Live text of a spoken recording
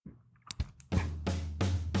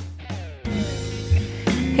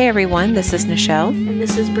Hey everyone, this is Nichelle. And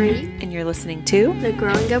this is Brady. And you're listening to the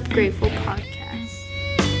Growing Up Grateful podcast.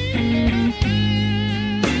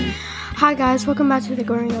 Hi guys, welcome back to the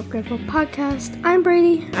Growing Up Grateful podcast. I'm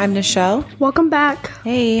Brady. I'm Nichelle. Welcome back.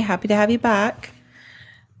 Hey, happy to have you back.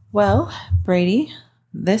 Well, Brady,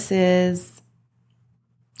 this is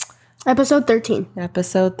episode 13.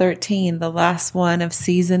 Episode 13, the last one of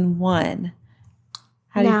season 1.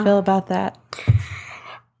 How do you feel about that?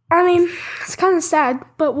 I mean, it's kind of sad,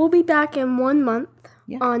 but we'll be back in 1 month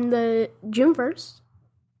on the June 1st.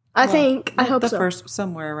 I hope so. The first,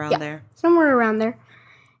 somewhere around there. Somewhere around there.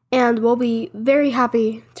 And we'll be very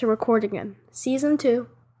happy to record again. Season 2.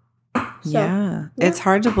 So, it's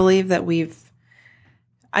hard to believe that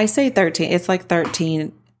I say 13. It's like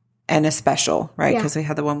 13 and a special, right? Because we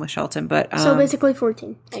had the one with Shelton. But so basically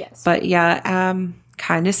 14, I guess. But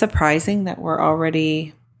kind of surprising that we're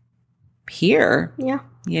already here. Yeah.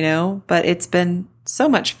 You know, but it's been so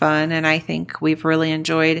much fun. And I think we've really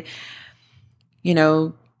enjoyed,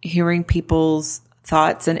 hearing people's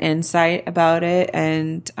thoughts and insight about it.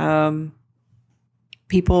 And some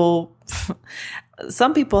people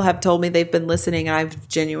have told me they've been listening, and I've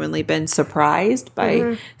genuinely been surprised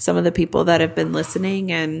by some of the people that have been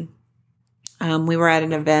listening. And we were at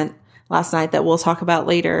an event last night that we'll talk about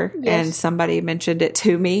later. Yes. And somebody mentioned it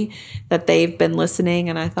to me that they've been listening.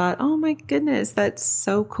 And I thought, oh my goodness, that's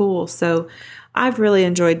so cool. So I've really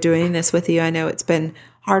enjoyed doing this with you. I know it's been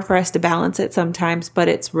hard for us to balance it sometimes, but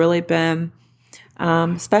it's really been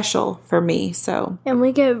special for me. And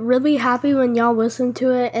we get really happy when y'all listen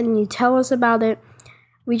to it and you tell us about it.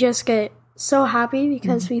 We just get so happy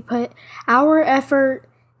because we put our effort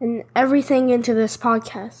and everything into this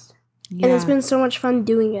podcast. Yeah. And it's been so much fun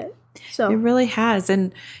doing it. So it really has.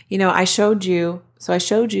 And, I showed you, I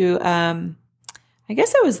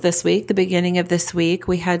guess it was this week, the beginning of this week,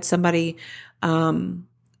 we had somebody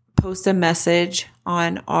post a message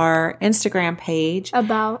on our Instagram page.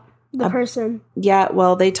 About the person. Yeah.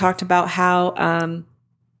 Well, they talked about how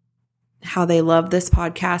they love this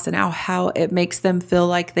podcast and how it makes them feel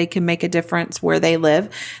like they can make a difference where they live.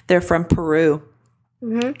 They're from Peru.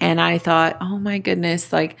 Mm-hmm. And I thought, oh my goodness,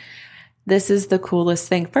 this is the coolest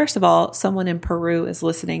thing. First of all, someone in Peru is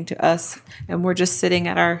listening to us, and we're just sitting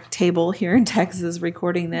at our table here in Texas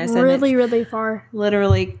recording this. Really, really far.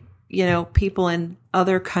 Literally, people in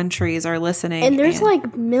other countries are listening. And there's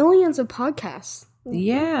millions of podcasts.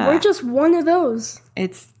 Yeah. We're just one of those.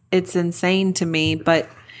 It's insane to me, but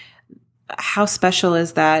how special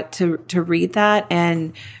is that to read that?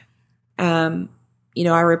 And,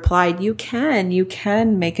 I replied, you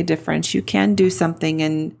can make a difference. You can do something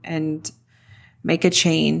and make a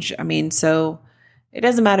change. I mean, so it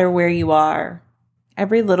doesn't matter where you are.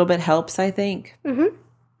 Every little bit helps, I think. Mm-hmm.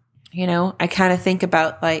 I kind of think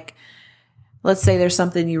about let's say there's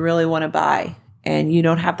something you really want to buy and you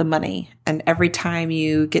don't have the money. And every time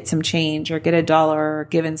you get some change or get $1 or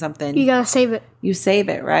given something, you got to save it. You save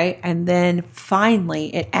it, right? And then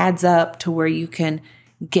finally it adds up to where you can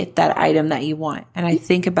get that item that you want. And I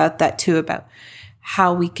think about that too, about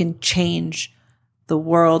how we can change the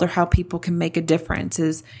world or how people can make a difference.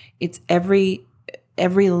 It's every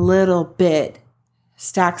little bit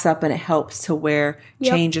stacks up and it helps to where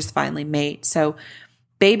change is finally made. So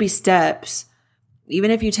baby steps,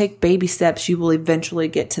 even if you take baby steps, you will eventually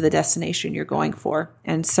get to the destination you're going for.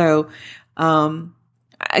 And so,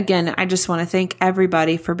 again, I just want to thank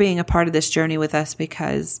everybody for being a part of this journey with us,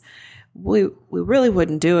 because we really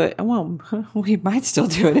wouldn't do it. Well, we might still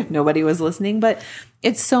do it if nobody was listening, but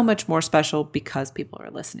it's so much more special because people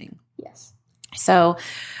are listening. Yes. So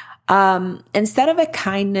instead of a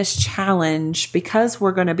kindness challenge, because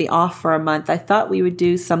we're going to be off for a month, I thought we would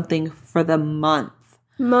do something for the month.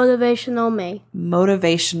 Motivational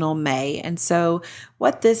May. And so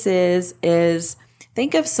what this is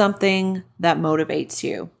think of something that motivates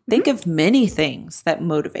you. Mm-hmm. Think of many things that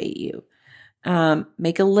motivate you.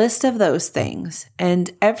 Make a list of those things.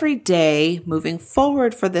 And every day moving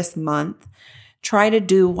forward for this month, try to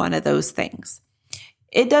do one of those things.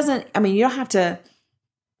 You don't have to,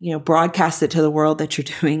 broadcast it to the world that you're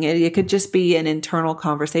doing it. It could just be an internal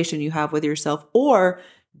conversation you have with yourself, or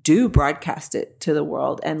do broadcast it to the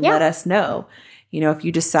world and let us know. If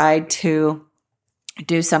you decide to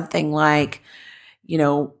do something like,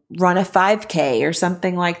 run a 5K or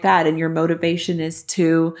something like that, and your motivation is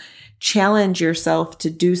to challenge yourself to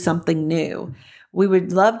do something new, we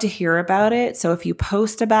would love to hear about it. So if you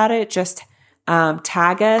post about it, just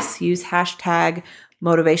tag us, use hashtag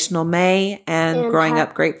Motivational May and Growing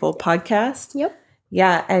Up Grateful podcast. Yep.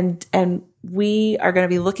 Yeah. And we are going to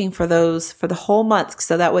be looking for those for the whole month.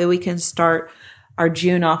 So that way we can start our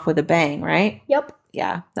June off with a bang, right? Yep.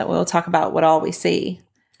 that we'll talk about what all we see.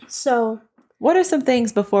 So, what are some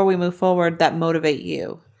things before we move forward that motivate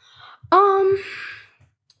you?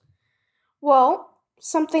 Well,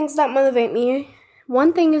 some things that motivate me.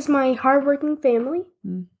 One thing is my hardworking family.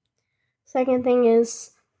 Mm. Second thing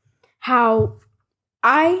is how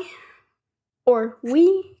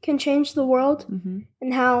we can change the world,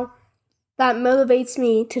 and how that motivates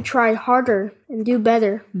me to try harder and do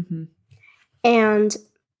better. And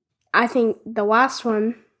I think the last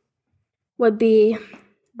one would be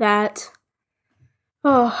that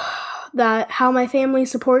how my family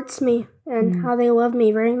supports me and how they love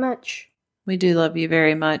me very much. We do love you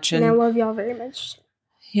very much. And I love y'all very much.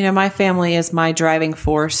 You know, my family is my driving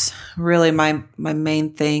force. Really, my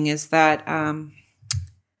main thing is that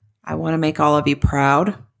I want to make all of you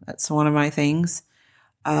proud. That's one of my things.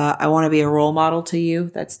 I want to be a role model to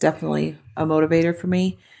you. That's definitely a motivator for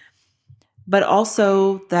me. But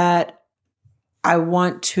also that I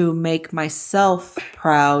want to make myself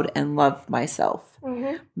proud and love myself.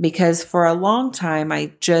 Because for a long time,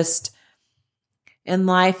 I just, in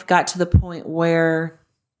life, got to the point where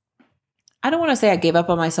I don't want to say I gave up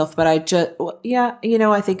on myself, but I think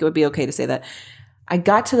it would be okay to say that. I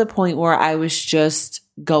got to the point where I was just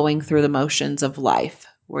going through the motions of life,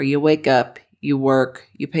 where you wake up, you work,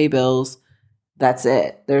 you pay bills. That's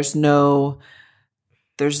it. There's no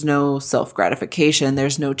self-gratification.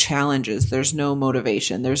 There's no challenges. There's no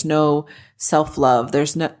motivation. There's no self-love.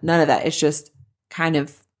 There's none of that. It's just kind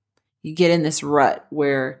of, you get in this rut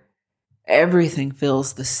where everything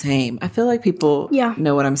feels the same. I feel like people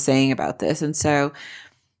know what I'm saying about this. And so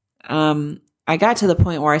I got to the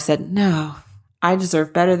point where I said, no, I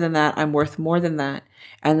deserve better than that. I'm worth more than that.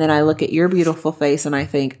 And then I look at your beautiful face and I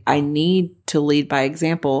think I need to lead by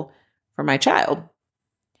example for my child.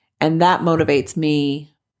 And that motivates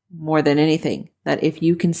me more than anything, that if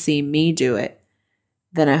you can see me do it,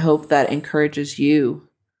 then I hope that encourages you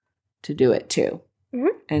to do it too.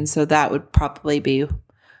 And so that would probably be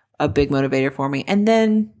a big motivator for me. And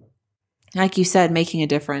then, like you said, making a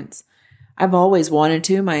difference. I've always wanted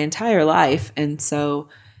to my entire life. And so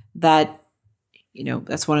that,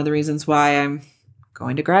 that's one of the reasons why I'm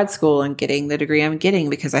going to grad school and getting the degree I'm getting,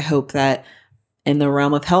 because I hope that in the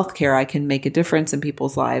realm of healthcare, I can make a difference in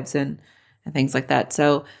people's lives and things like that.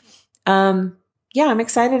 So, I'm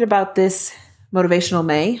excited about this Motivational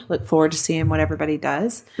May. Look forward to seeing what everybody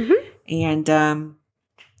does. And,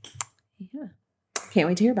 can't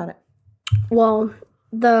wait to hear about it. Well,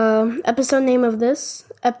 the episode name of this,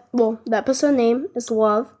 the episode name is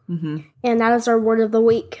Love. And that is our word of the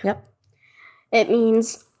week. Yep. It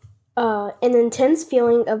means an intense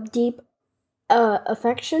feeling of deep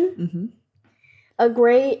affection, a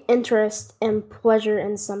great interest and pleasure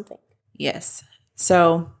in something. Yes.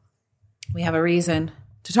 So we have a reason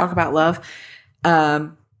to talk about love.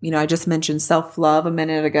 I just mentioned self-love a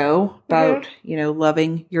minute ago about,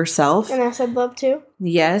 loving yourself. And I said love too.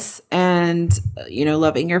 Yes. And,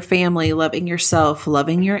 loving your family, loving yourself,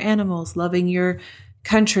 loving your animals, loving your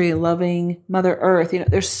country, loving Mother Earth.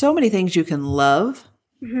 There's so many things you can love,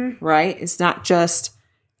 right? It's not just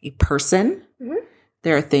a person.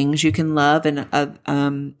 There are things you can love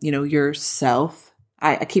and, yourself.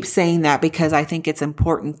 I keep saying that because I think it's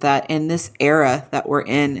important that in this era that we're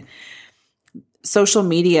in, social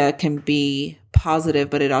media can be positive,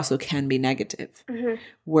 but it also can be negative,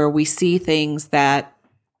 where we see things that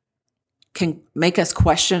can make us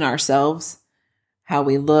question ourselves, how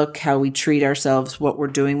we look, how we treat ourselves, what we're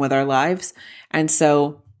doing with our lives. And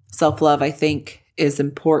so self-love, I think, is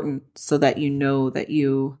important so that you know that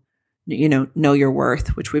you know your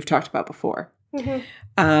worth, which we've talked about before.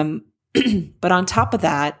 But on top of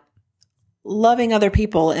that, loving other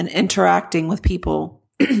people and interacting with people,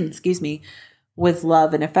 with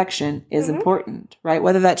love and affection is important, right?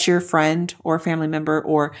 Whether that's your friend or family member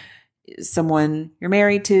or someone you're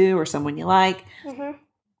married to or someone you like.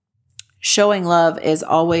 Showing love is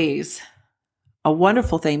always a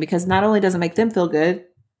wonderful thing because not only does it make them feel good,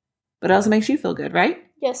 but it also makes you feel good, right?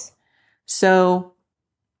 Yes. So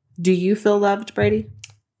do you feel loved, Brady?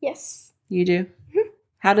 Yes. You do?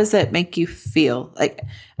 How does it make you feel? Like,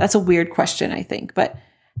 that's a weird question, I think, but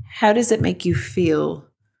how does it make you feel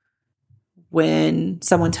when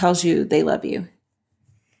someone tells you they love you?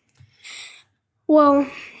 Well,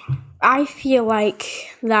 I feel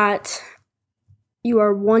like that you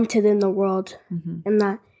are wanted in the world and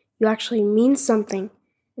that you actually mean something.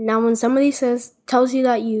 Now, when somebody tells you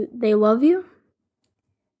that they love you,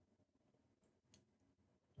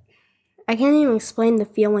 I can't even explain the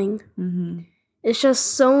feeling. It's just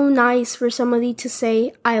so nice for somebody to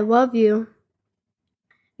say, I love you,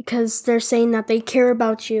 because they're saying that they care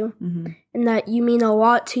about you and that you mean a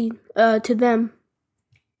lot to them.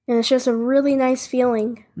 And it's just a really nice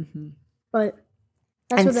feeling. But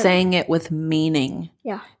that's and saying it with meaning.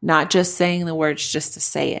 Yeah. Not just saying the words just to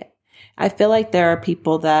say it. I feel like there are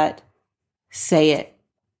people that say it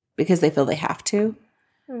because they feel they have to.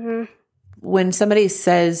 When somebody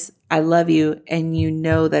says, I love you, and you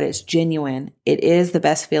know that it's genuine, it is the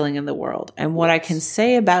best feeling in the world. And what I can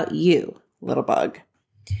say about you, little bug,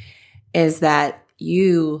 is that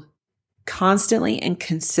you constantly and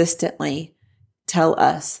consistently tell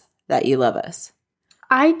us that you love us.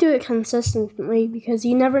 I do it consistently because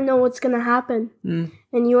you never know what's going to happen.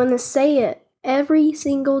 And you want to say it every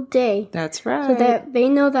single day. That's right. So that they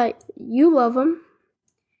know that you love them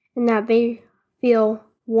and that they feel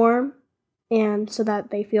warm and so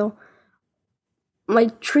that they feel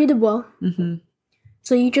like treated well.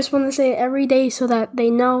 So you just want to say it every day so that they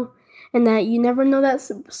know and that you never know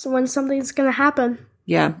that's when something's going to happen.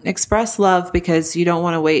 Yeah. Express love because you don't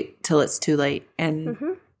want to wait till it's too late.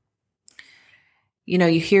 And, you know,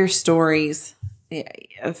 you hear stories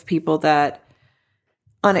of people that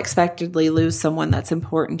unexpectedly lose someone that's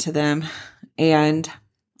important to them. And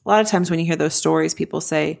a lot of times when you hear those stories, people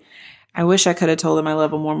say, I wish I could have told them I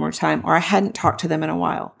love them one more time, or I hadn't talked to them in a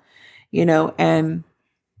while, you know? And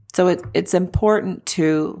so it's important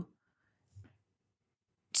to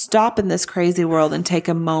stop in this crazy world and take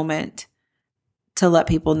a moment to let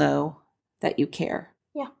people know that you care.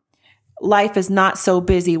 Yeah. Life is not so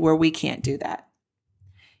busy where we can't do that.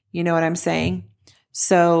 You know what I'm saying?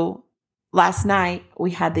 So last night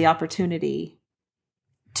we had the opportunity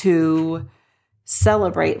to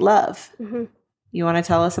celebrate love. You want to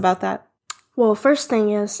tell us about that? Well, first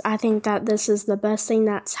thing is, I think that this is the best thing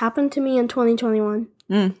that's happened to me in 2021.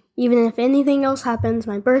 Even if anything else happens,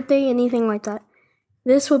 my birthday, anything like that,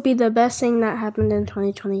 this will be the best thing that happened in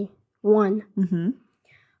 2021.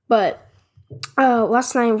 But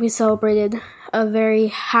last night we celebrated a very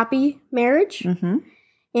happy marriage.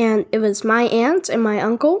 And it was my aunt and my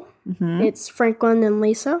uncle. It's Franklin and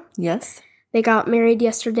Lisa. Yes. They got married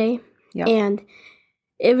yesterday. And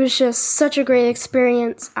it was just such a great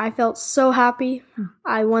experience. I felt so happy.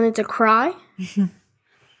 I wanted to cry.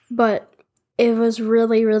 But it was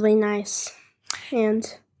really, really nice. And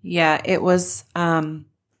yeah, it was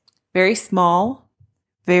very small,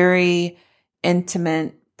 very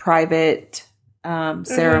intimate, private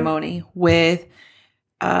ceremony with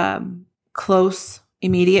close,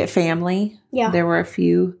 immediate family. Yeah. There were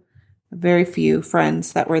very few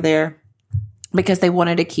friends that were there because they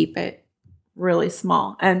wanted to keep it really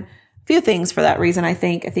small. And a few things for that reason, I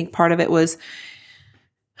think part of it was,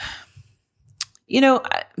 you know,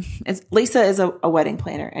 Lisa is a wedding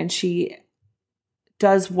planner and she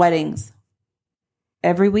does weddings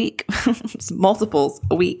every week, multiples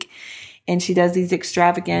a week. And she does these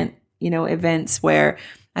extravagant, you know, events where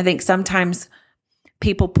I think sometimes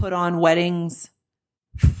people put on weddings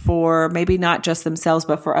for maybe not just themselves,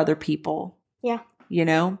 but for other people. Yeah. You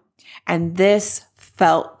know? And this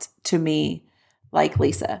felt to me like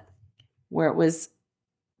Lisa, where it was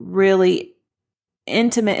really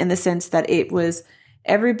intimate in the sense that it was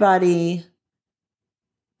everybody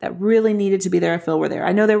that really needed to be there, I feel, were there.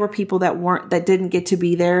 I know there were people that didn't get to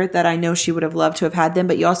be there that I know she would have loved to have had them,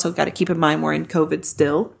 but you also got to keep in mind we're in COVID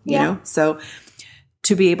still, you know? So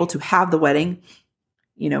to be able to have the wedding,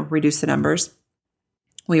 you know, reduce the numbers.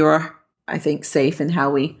 We were, I think, safe in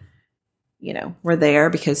how we, you know, were there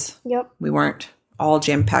because we weren't all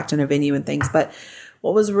jam-packed in a venue and things. But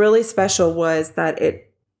what was really special was that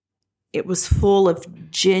it was full of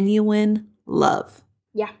genuine love.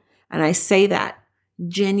 Yeah. And I say that,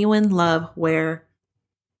 genuine love where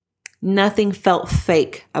nothing felt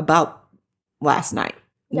fake about last night.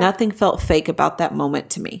 Yeah. Nothing felt fake about that moment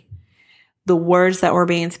to me. The words that were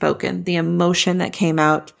being spoken, the emotion that came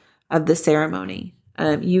out of the ceremony.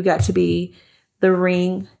 You got to be the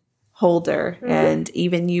ring holder, and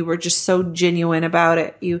even you were just so genuine about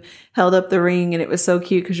it. You held up the ring and it was so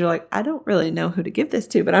cute because you're like, I don't really know who to give this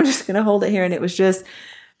to, but I'm just going to hold it here. And it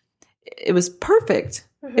was perfect.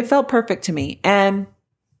 It felt perfect to me. And,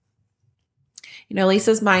 you know,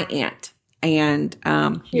 Lisa's my aunt, and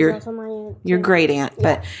she's also my aunt. Your great aunt,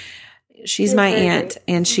 but she's my aunt,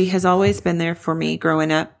 and she has always been there for me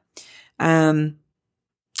growing up.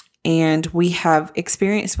 And we have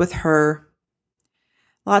experienced with her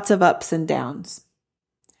lots of ups and downs.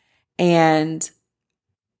 And,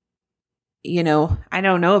 you know, I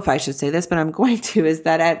don't know if I should say this, but I'm going to, is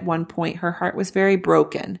that at one point her heart was very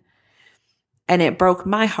broken. And it broke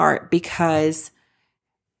my heart because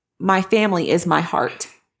my family is my heart,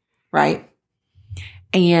 right?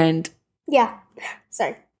 And yeah,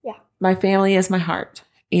 sorry. Yeah. My family is my heart.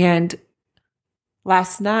 And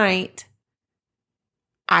last night,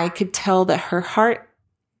 I could tell that her heart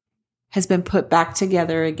has been put back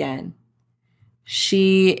together again.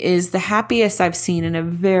 She is the happiest I've seen in a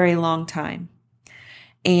very long time.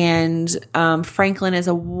 And Franklin is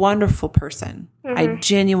a wonderful person. I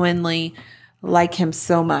genuinely like him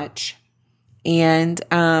so much. And,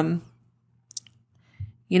 I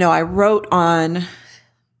wrote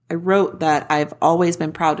that I've always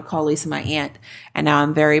been proud to call Lisa my aunt. And now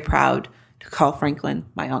I'm very proud to call Franklin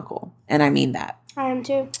my uncle. And I mean that. I am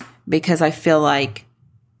too. Because I feel like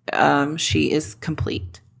she is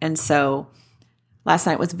complete. And so last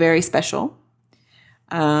night was very special.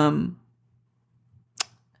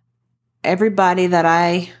 Everybody that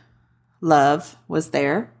I love was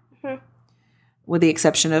there, with the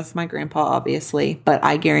exception of my grandpa, obviously. But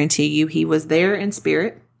I guarantee you he was there in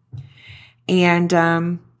spirit.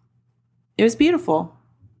 And it was beautiful.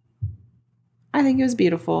 I think it was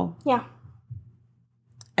beautiful. Yeah.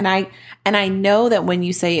 And I know that when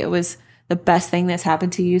you say it was the best thing that's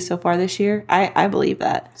happened to you so far this year, I believe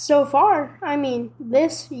that. So far, I mean,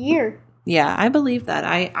 this year. Yeah, I believe that.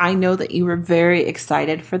 I know that you were very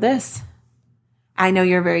excited for this. I know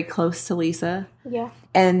you're very close to Lisa. Yeah.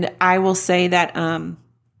 And I will say that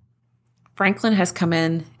Franklin has come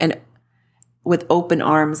in and with open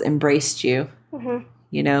arms embraced you,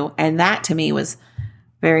 and that to me was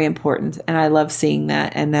very important. And I love seeing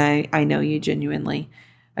that. And I know you genuinely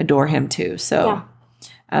adore him too. So,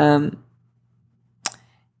 don't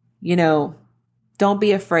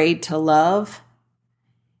be afraid to love.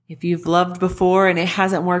 If you've loved before and it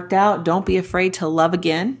hasn't worked out, don't be afraid to love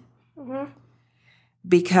again.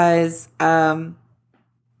 Because it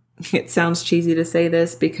sounds cheesy to say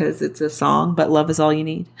this because it's a song, but love is all you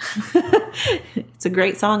need. It's a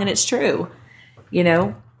great song and it's true.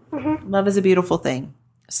 Love is a beautiful thing.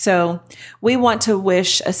 So we want to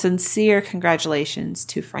wish a sincere congratulations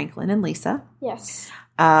to Franklin and Lisa. Yes.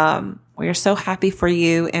 We are so happy for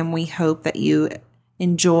you, and we hope that you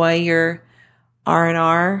enjoy your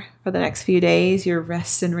R&R for the next few days, your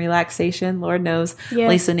rest and relaxation. Lord knows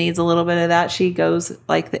Lisa needs a little bit of that. She goes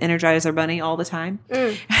like the Energizer Bunny all the time.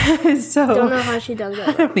 So don't know how she does that.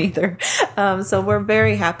 I don't either. So we're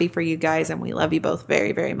very happy for you guys, and we love you both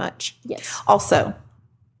very, very much. Yes. Also,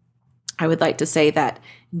 I would like to say that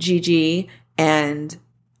Gigi and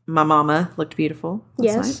my mama looked beautiful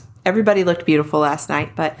last night. Everybody looked beautiful last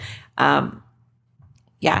night, but I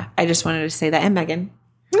just wanted to say that. And Megan.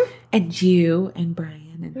 And you and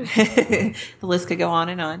Brian, and the list could go on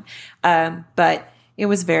and on. But it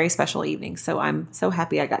was a very special evening, so I'm so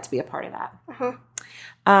happy I got to be a part of that.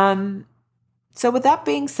 So with that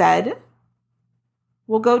being said,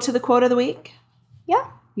 we'll go to the quote of the week. Yeah.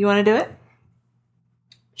 You want to do it?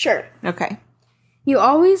 Sure. Okay. You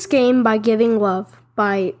always gain by giving love,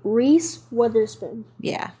 by Reese Witherspoon.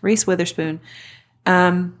 Yeah, Reese Witherspoon.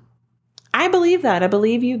 I believe that. I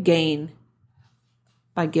believe you gain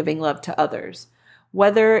by giving love to others,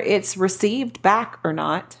 whether it's received back or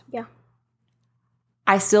not. Yeah.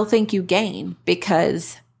 I still think you gain,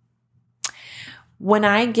 because when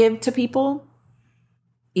I give to people,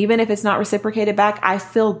 even if it's not reciprocated back, I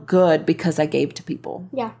feel good because I gave to people.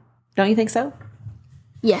 Yeah. Don't you think so?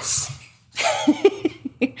 Yes.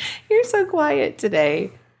 You're so quiet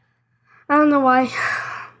today. I don't know why.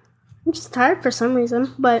 I'm just tired for some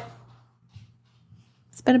reason, but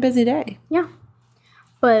it's been a busy day. Yeah.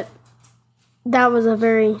 But that was a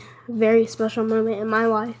very, very special moment in my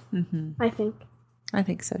life, I think. I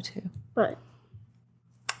think so, too. But,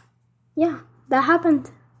 yeah, that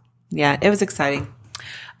happened. Yeah, it was exciting.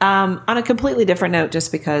 On a completely different note,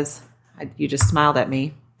 just because you just smiled at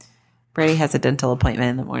me, Brady has a dental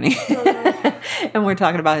appointment in the morning. And we're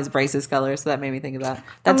talking about his braces color, so that made me think of that.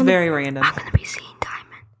 That's very random. I'm going to be seeing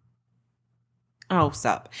Diamond. Oh,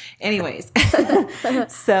 stop. Anyways.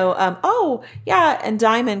 So, and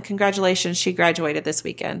Diamond, congratulations. She graduated this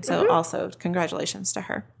weekend. So also congratulations to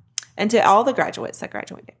her and to all the graduates that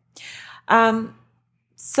graduated.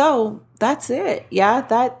 So that's it. Yeah,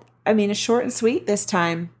 it's short and sweet this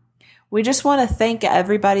time. We just want to thank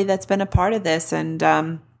everybody that's been a part of this.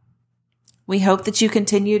 And we hope that you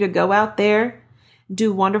continue to go out there,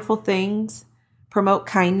 do wonderful things, promote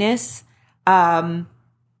kindness. Brady's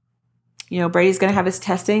going to have his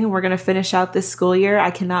testing, and we're going to finish out this school year.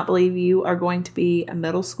 I cannot believe you are going to be a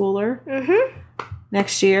middle schooler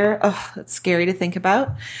next year. Oh, that's scary to think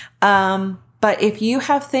about. But if you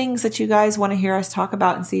have things that you guys want to hear us talk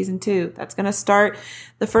about in season 2, that's going to start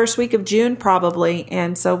the first week of June probably.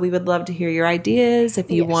 And so we would love to hear your ideas.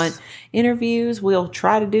 If you want interviews, we'll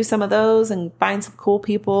try to do some of those and find some cool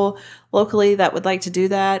people locally that would like to do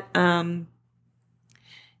that.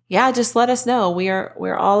 Just let us know.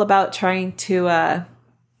 We're all about trying to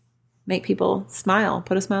make people smile,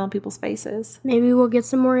 put a smile on people's faces. Maybe we'll get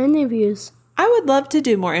some more interviews. I would love to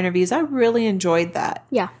do more interviews. I really enjoyed that.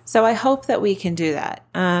 Yeah. So I hope that we can do that.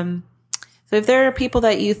 So if there are people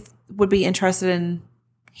that you would be interested in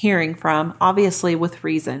hearing from, obviously with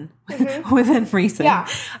reason, within reason,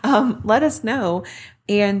 let us know.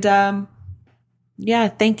 And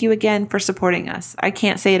thank you again for supporting us. I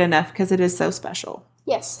can't say it enough because it is so special.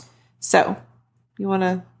 Yes. So, you want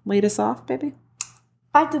to lead us off, baby?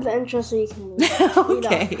 I did the intro so you can lead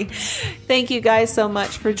Okay. Thank you guys so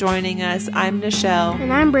much for joining us. I'm Nichelle.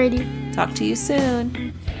 And I'm Brady. Talk to you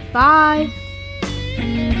soon. Bye.